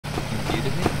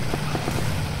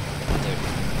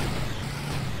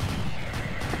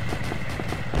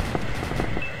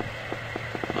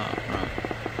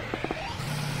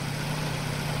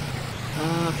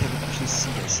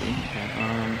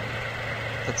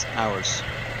That's ours.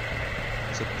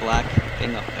 There's a black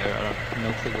thing up there. I have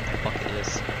no clue what the fuck it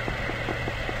is.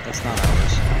 That's not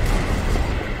ours.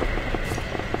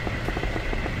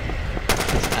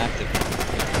 It's active.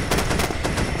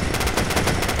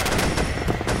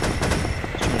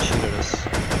 It's trying to shoot at us.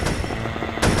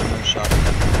 No shot.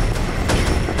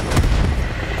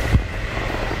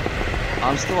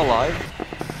 I'm still alive.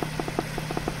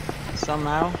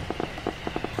 Somehow.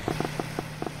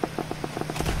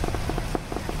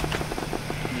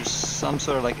 There's some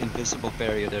sort of like invisible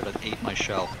barrier there that ate my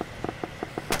shell.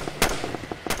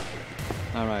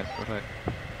 Alright, perfect.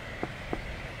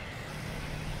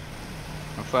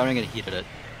 I'm firing at heat at it.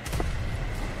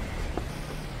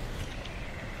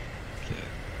 Okay.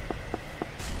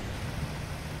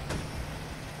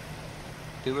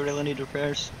 Do we really need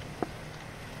repairs?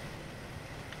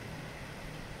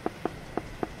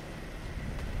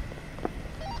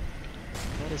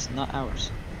 That is not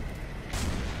ours.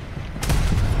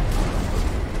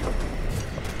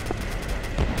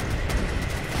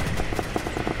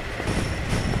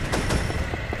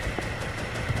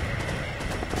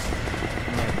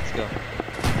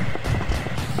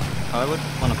 I would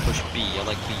want to push B. I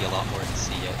like B a lot more than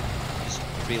C. I just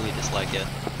really dislike it.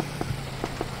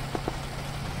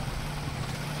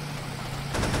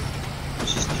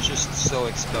 It's just so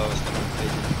exposed.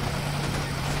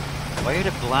 Why are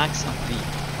the blacks on B?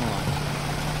 Hold on.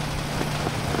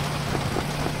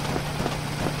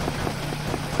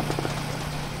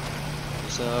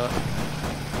 There's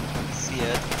see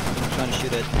it. I'm trying to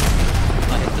shoot it.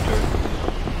 Not hit the dirt.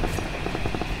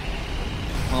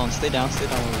 Hold on, stay down where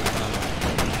we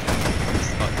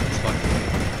It's fucked.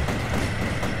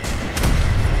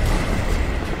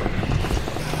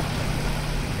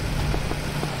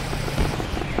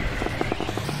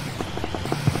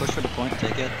 Push for the point,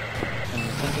 take it. And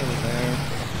take it over there.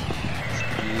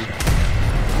 Speed.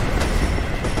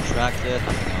 Track it,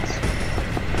 nothing else.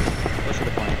 Push for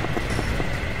the point.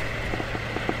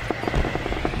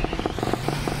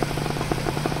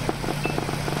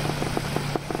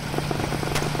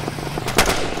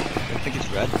 I think it's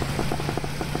red.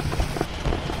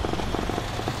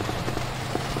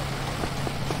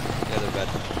 Yeah, they're red.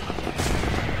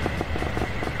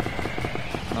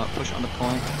 No, push on the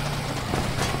point.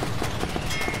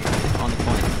 On the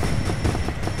point.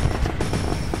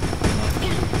 No.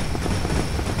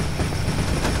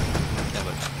 Yeah,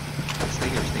 but stay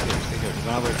here.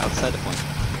 Now we're outside the point.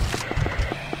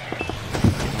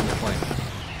 On the point.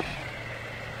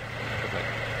 Perfect.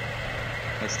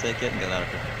 Let's take it and get out of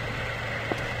here.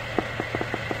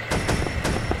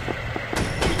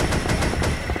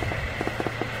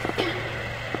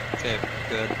 Okay,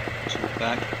 good. So we're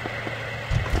back.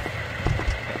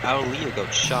 Our Leo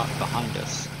got shot behind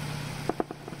us.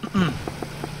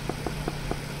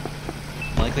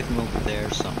 Likely from over there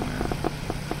somewhere.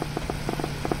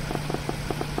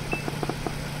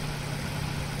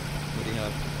 What do you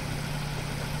have?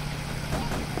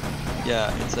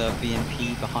 Yeah, it's a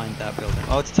BMP behind that building.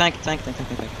 Oh, it's a tank.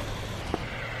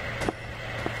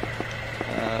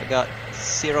 Got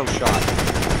 0 shot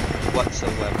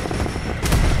whatsoever.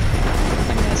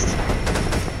 I missed.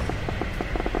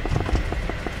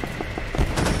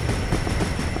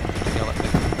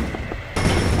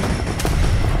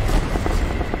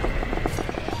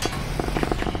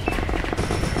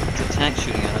 It's a tank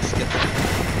shooting at us. Get the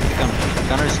gunner. The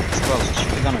gunner's exposed.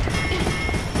 Shoot the gunner.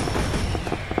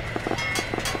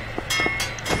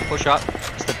 Push up.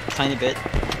 Just a tiny bit.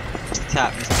 Just a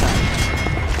tap.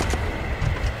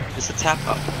 Just a tap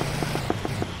up.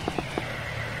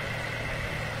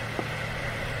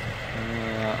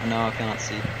 No, I cannot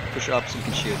see. Push up so you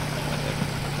can shoot. Right there.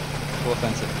 Go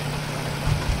offensive.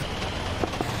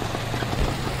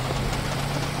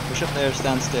 Push up there,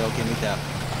 stand still, give me tap.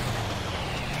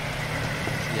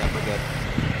 Yeah, we're good.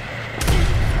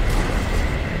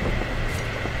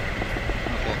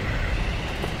 Okay.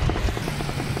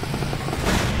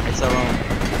 It's our own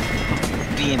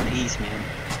BMPs, man.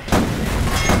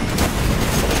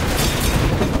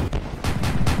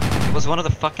 It was one of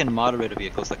the fucking moderator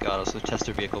vehicles that got us, the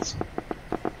tester vehicles.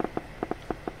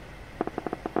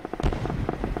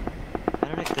 How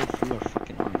did I get through our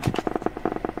fucking armor?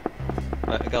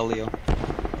 Right, I got Leo.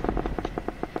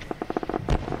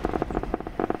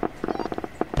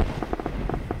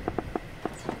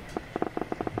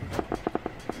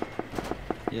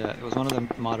 Yeah, it was one of the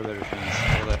moderator things.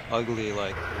 All that ugly,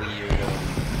 like, weird,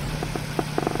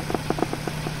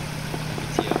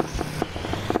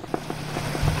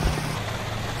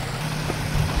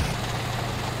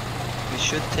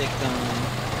 should take them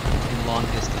in long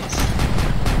distance.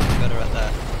 Better at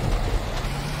that.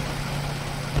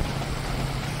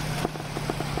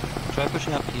 Try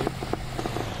pushing up here.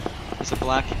 There's a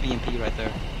black BMP right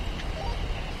there.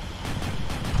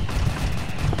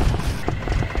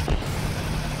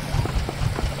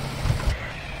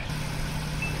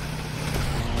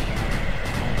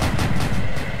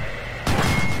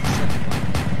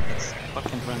 It's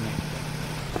fucking friendly.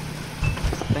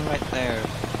 There's a thing right there.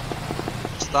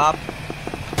 Stop.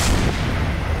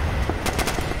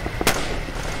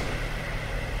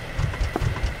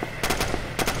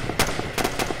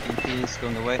 BMP is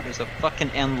going away. There's a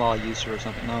fucking N-law user or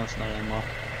something. No, it's not an N-law.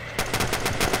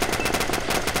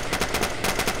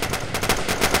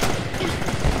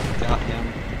 Got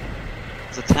him.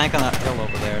 There's a tank on that hill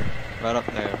over there. Right up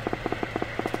there.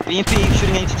 BMP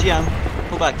shooting HGM.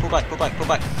 Pull back, pull back, pull back, pull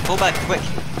back. Pull back, quick!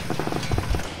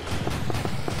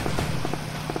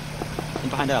 In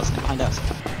behind us, in behind us.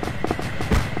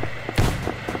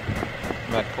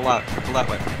 Right, pull out, pull that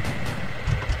way.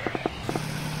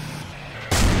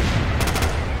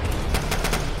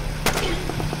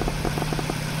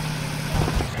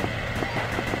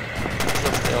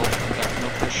 Keep still, we got no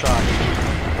clear shot.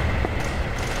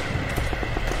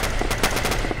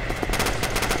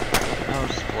 Now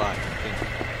it's just black, okay.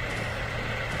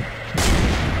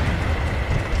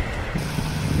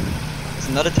 There's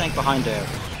another tank behind there.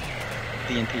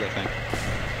 BMP, I think.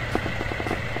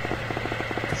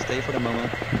 Stay for the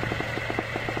moment.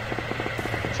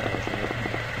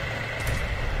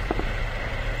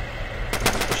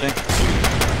 Pushing.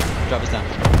 Drop us down.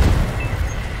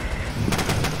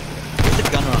 Get the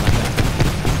gunner on, I think.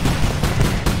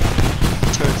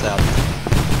 Turret's out.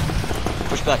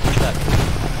 Push back, push back.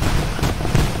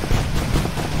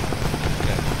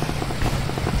 Okay.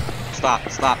 Stop,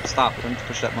 stop, stop. We don't need to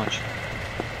push that much.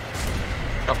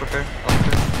 Up repair, up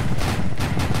repair.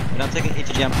 We're not taking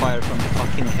HGM fire from the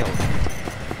fucking hill.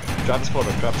 Drive us forward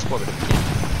if you can.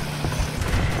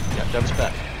 Yeah, drive us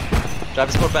back. Drive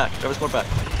us forward back, drive us forward back.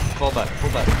 Fall back,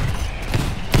 fall back.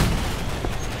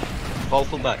 Fall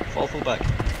full back, fall full back.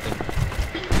 Okay.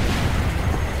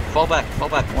 Fall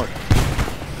back, more.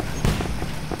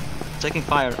 Taking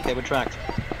fire, okay, we're tracked.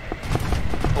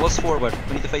 Pull us forward,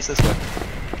 we need to face this way.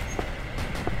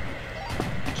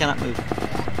 I cannot move.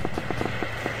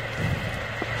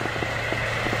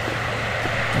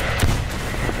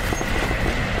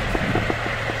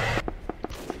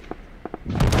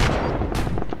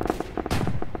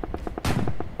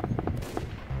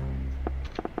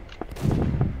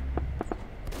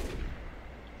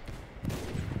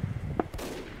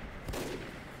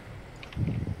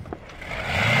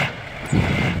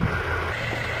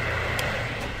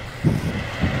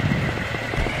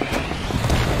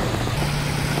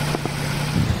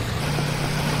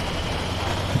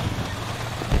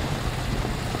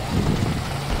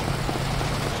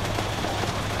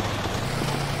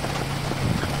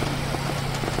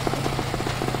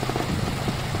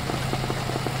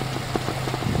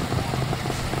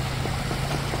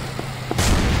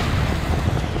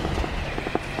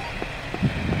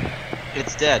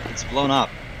 It's dead. It's blown up.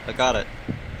 I got it.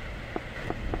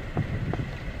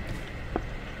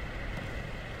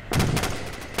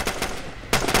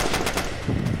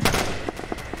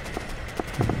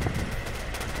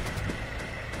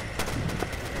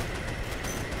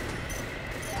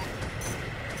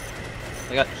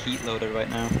 I got heat loaded right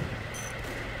now.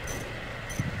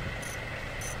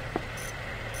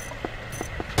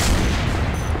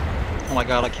 Oh my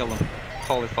god, I killed him.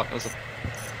 Holy fuck, that was a...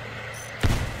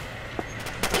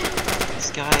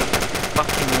 This guy,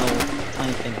 fucking little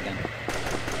tiny thing again.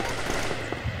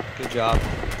 Good job.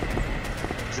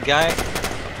 There's a guy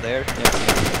up there. Yeah,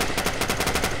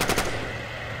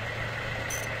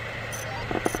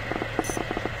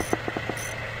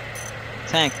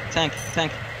 tank, tank,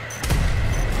 tank.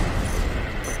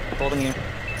 Holding here.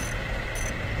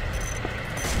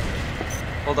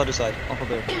 Hold the other side. I'll hold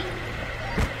there.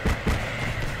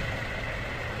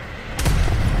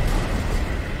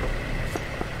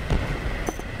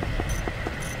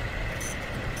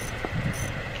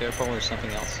 Careful, there's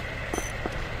something else.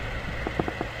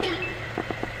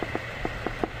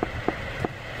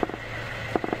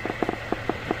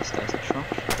 This guy's a truck.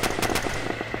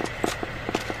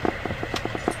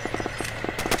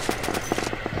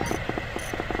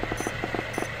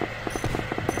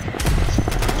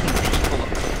 People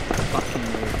up fucking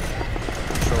road.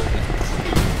 Control things.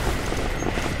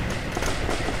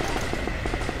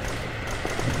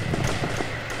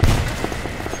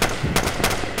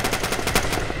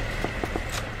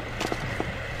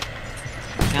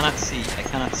 I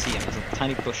cannot see him. There's a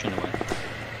tiny bush in the way.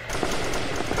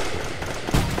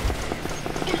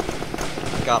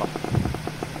 Got him.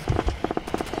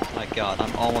 My god,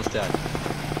 I'm almost dead.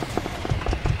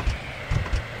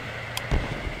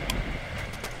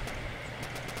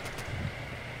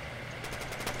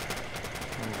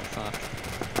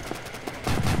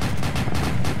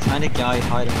 tiny guy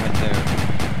hiding right there.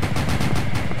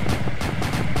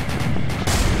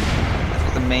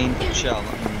 That's the main shell,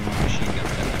 not the machine gun.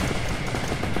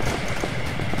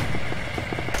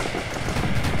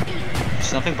 There's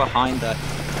something behind that.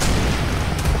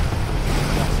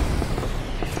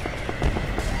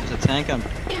 There's a tank on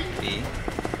B.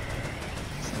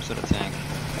 Some sort of tank.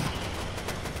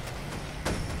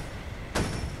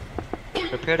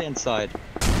 Prepare to inside.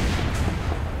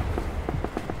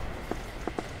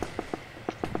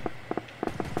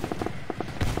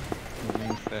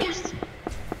 Remain fixed.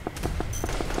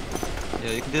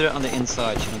 Yeah, you can do that on the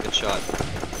inside so you don't get shot.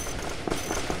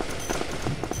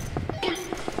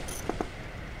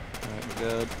 Alright, we're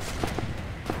good.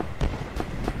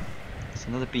 There's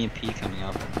another BMP coming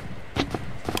up.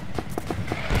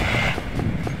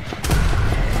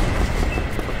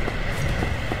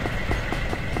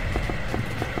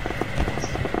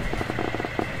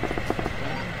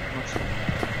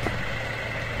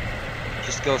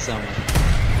 Just go somewhere.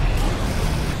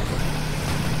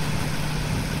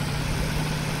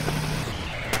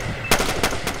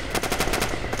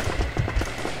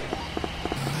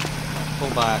 Pull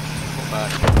back, pull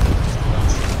back.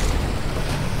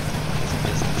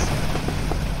 Business.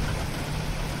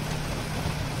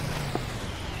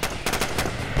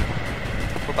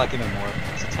 Pull back even more.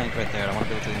 There's a tank right there. I want to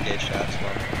be able to engage that as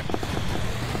well. I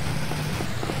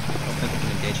don't think I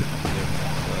can engage it from here.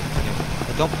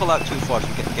 But don't pull out too far so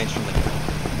we get engaged from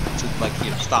like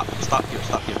here. Stop, stop here,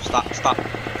 stop here, stop, stop.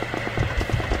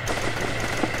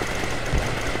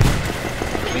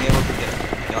 Being able to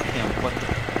got him. What the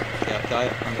guy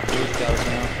on the roof got us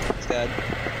now. He's dead.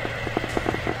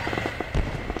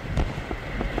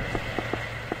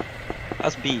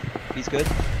 That's B. B's good.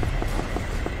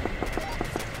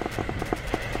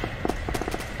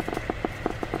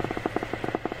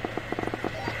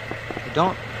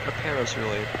 Don't repair us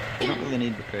really. We don't really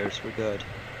need repairs, we're good.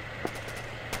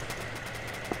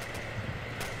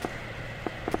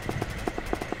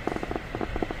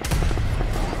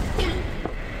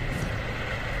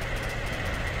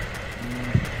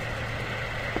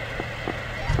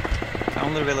 I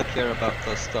only really care about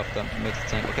the stuff that makes the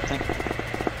tank. Okay,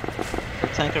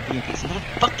 tank or BMPs. Another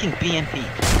fucking BMP.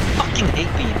 Fucking hate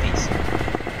BMPs.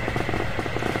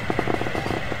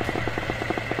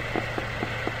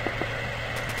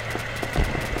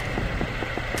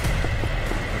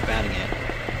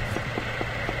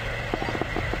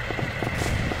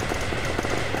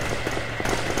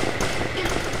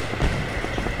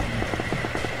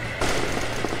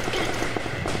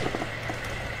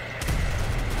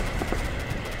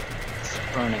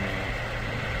 Burning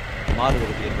now.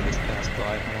 Moderator vehicle just passed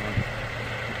by. Hold on.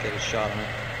 Get a shot on it.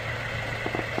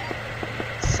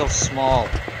 It's so small.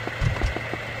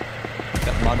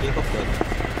 Got the mod vehicle? Good.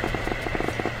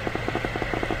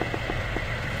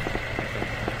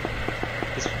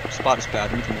 This spot is bad.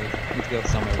 We need to move. We need to go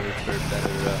somewhere for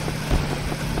better,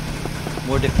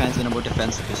 more defense in a more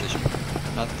defensive position.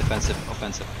 Not defensive,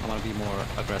 offensive. I want to be more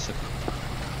aggressive.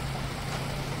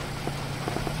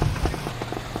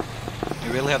 We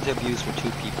really have to abuse for 2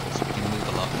 people so we can move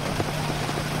a lot more.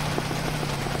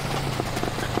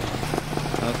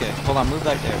 Okay, hold on, move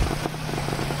right there.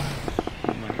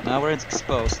 Now we're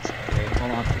exposed. Okay,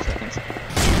 hold on 2 seconds.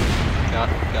 Got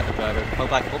the driver. Pull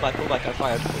back, pull back, pull back. I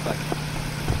fired, pull back.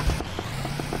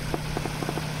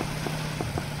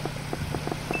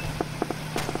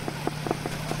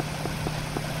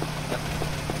 Yep,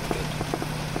 good.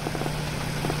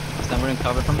 So then we're in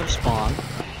cover from the spawn.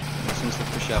 As soon as they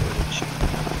push out, we'll shoot.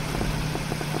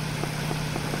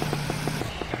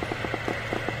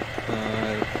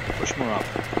 Push more up.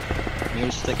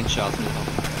 Mirror's just taking shots in the hill.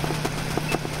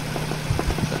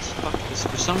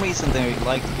 For some reason they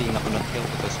like being up on the hill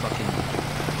with those fucking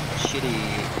shitty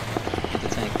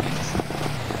anti-tank things.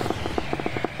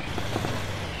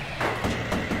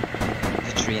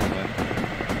 There's a tree in the way.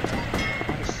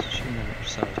 What is shooting on the other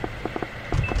side?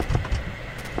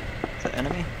 Is that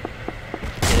enemy?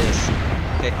 It is.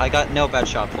 Okay, I got no bad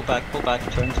shot. Pull back,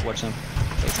 turn towards him.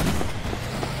 Face him.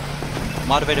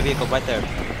 Motivated vehicle right there.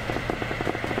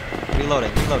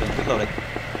 Reloading.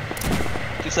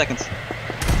 2 seconds.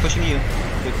 Pushing you.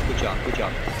 Good job.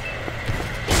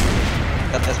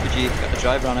 Got the SPG, got the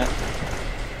driver on it.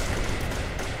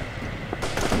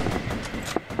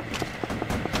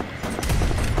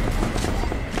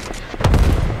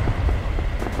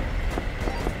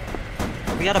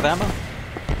 Are we out of ammo?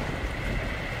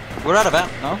 We're out of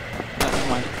ammo. No? No, never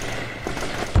mind.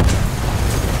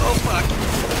 Oh fuck!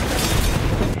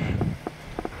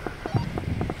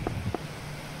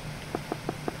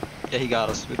 Yeah, he got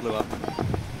us. We blew up.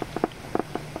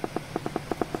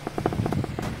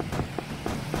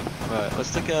 Right,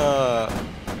 let's take a...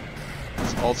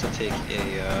 Let's also take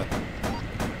a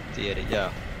D80,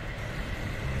 yeah.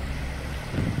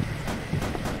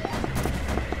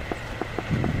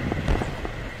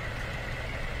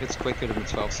 It's quicker than the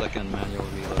 12-second manual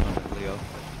reload on the Leo.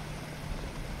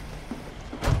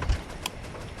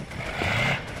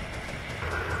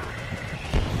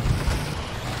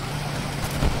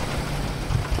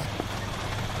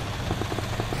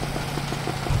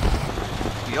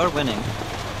 We are winning.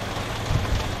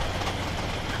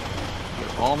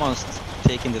 We're almost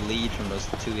taking the lead from those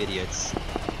two idiots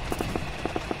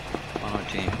on our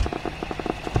team.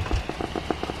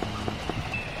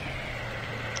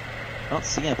 I don't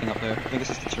see anything up there. I think it's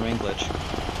just a terrain glitch.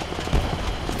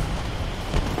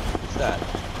 What's that?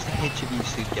 What's the HEV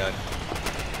suit guy?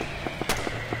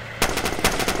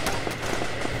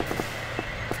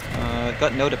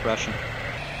 Got no depression.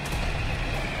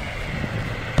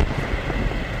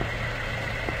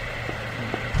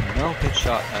 No hit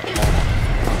shot at all.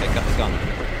 Okay, got the gun.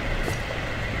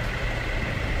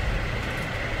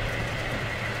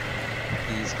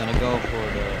 He's gonna go for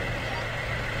the...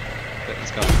 But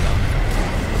he's got the gun.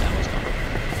 His ammo's gone.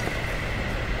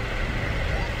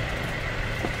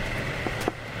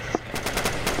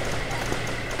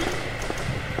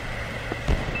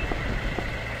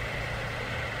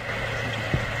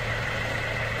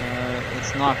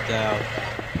 It's knocked out.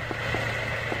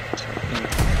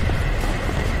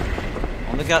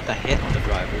 Only got the hit on the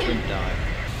driver, he didn't die.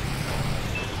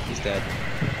 He's dead.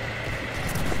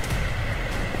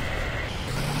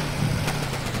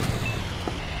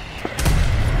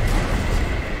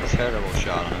 Terrible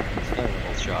shot on him.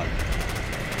 Terrible shot.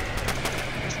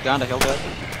 Is he down the hill dead?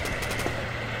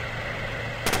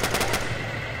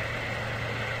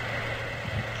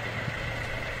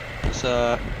 There's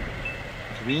a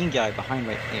green guy behind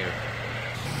right here.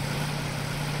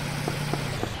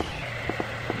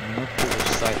 No clue which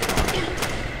side they're on.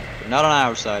 But not on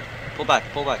our side. Pull back,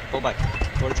 pull back, pull back.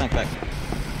 Throw the tank back.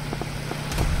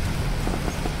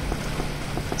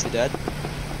 Is he dead?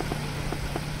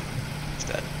 He's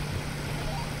dead.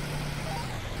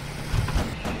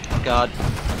 Oh god.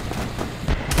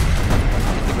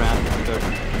 Hit the ground, hit the dirt.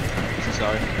 I'm so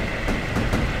sorry.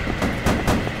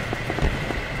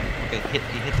 Okay,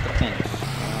 he hit the thing.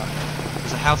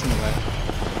 There's a house in the way.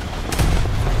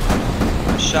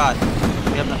 Shot.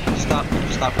 We have nothing. Stop.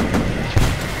 Stop.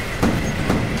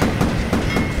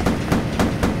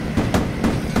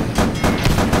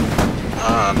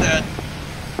 I'm dead.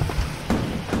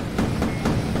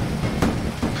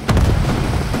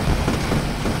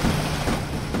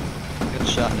 Good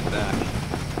shot in the back.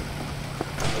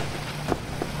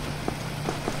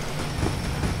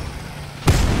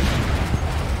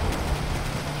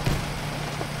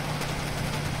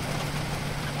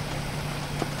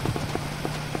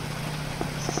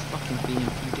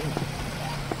 BMP doing?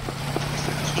 It's a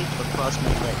cape across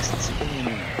my legs. It's really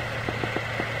annoying.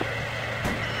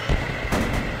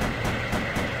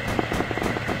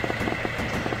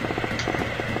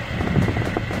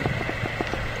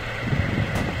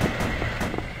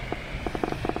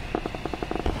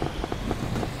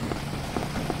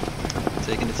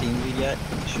 Taking the team lead yet?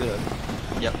 Should have.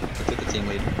 Yep, I took the team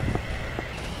lead.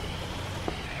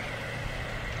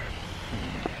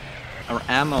 Our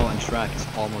ammo and track is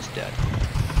almost dead.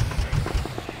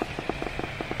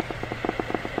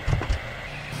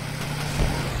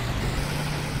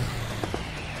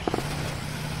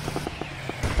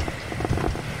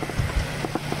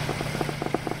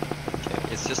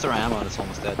 Okay, it's just our ammo that's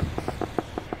almost dead.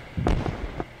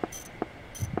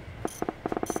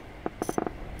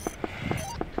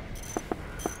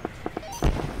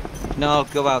 No,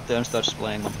 go out there and start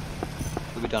splaying them.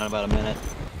 We'll be done in about a minute.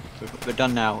 We're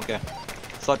done now, okay.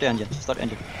 Start the engine, start the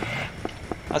engine.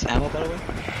 That's ammo, by the way.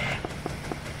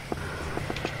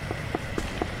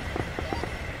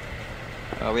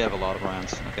 We have a lot of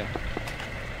rounds, okay.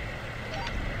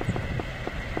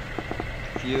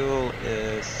 Fuel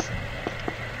is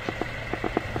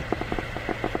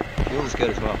good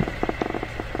as well.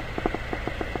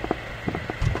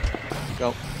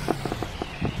 Go.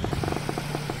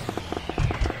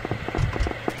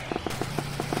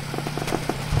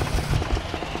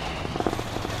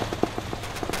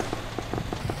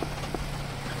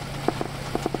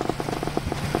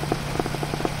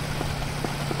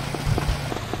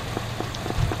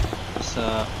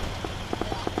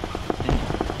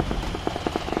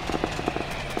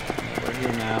 We're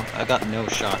here now. I got no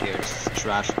shot here. This is a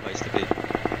trash place to be.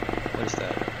 What is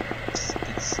that?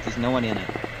 There's no one in it.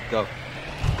 Go.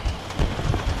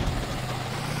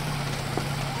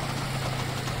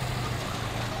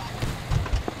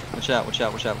 Watch out, watch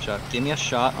out, watch out, watch out. Give me a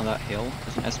shot on that hill.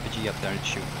 There's an SPG up there to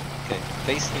shoot. Okay,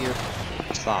 face here.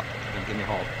 Stop. Don't give me a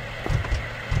hold.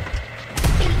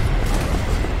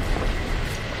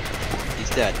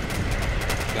 He's dead.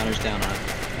 Gunner's down on it.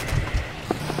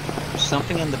 There's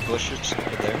something in the bushes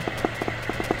over there.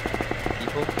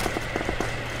 People.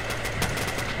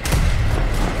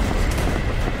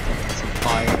 Some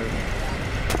fire.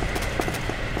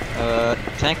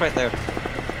 Tank right there.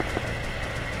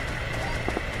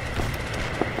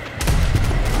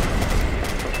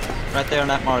 Right there on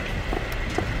that mark.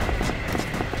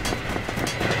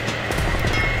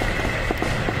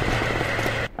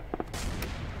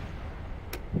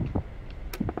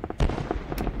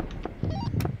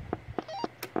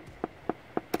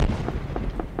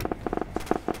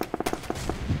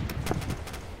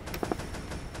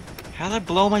 How did I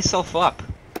blow myself up?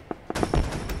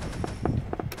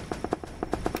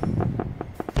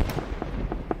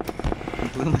 I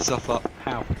blew myself up.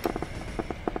 How?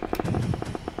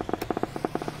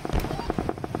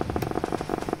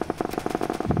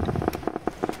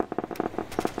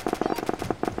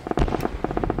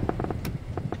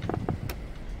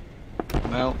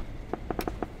 Well,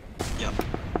 yep.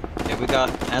 Yeah, we got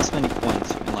as many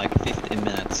points in like 15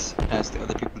 minutes as the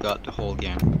other people got the whole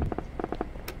game.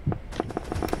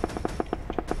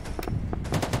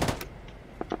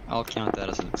 I'll count that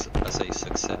as a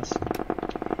success.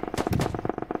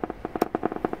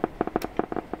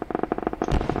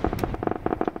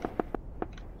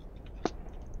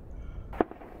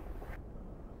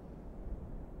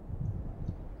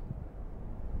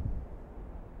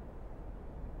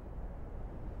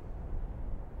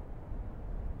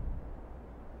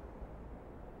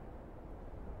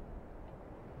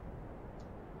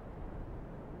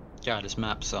 God, this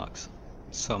map sucks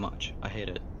so much. I hate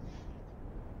it.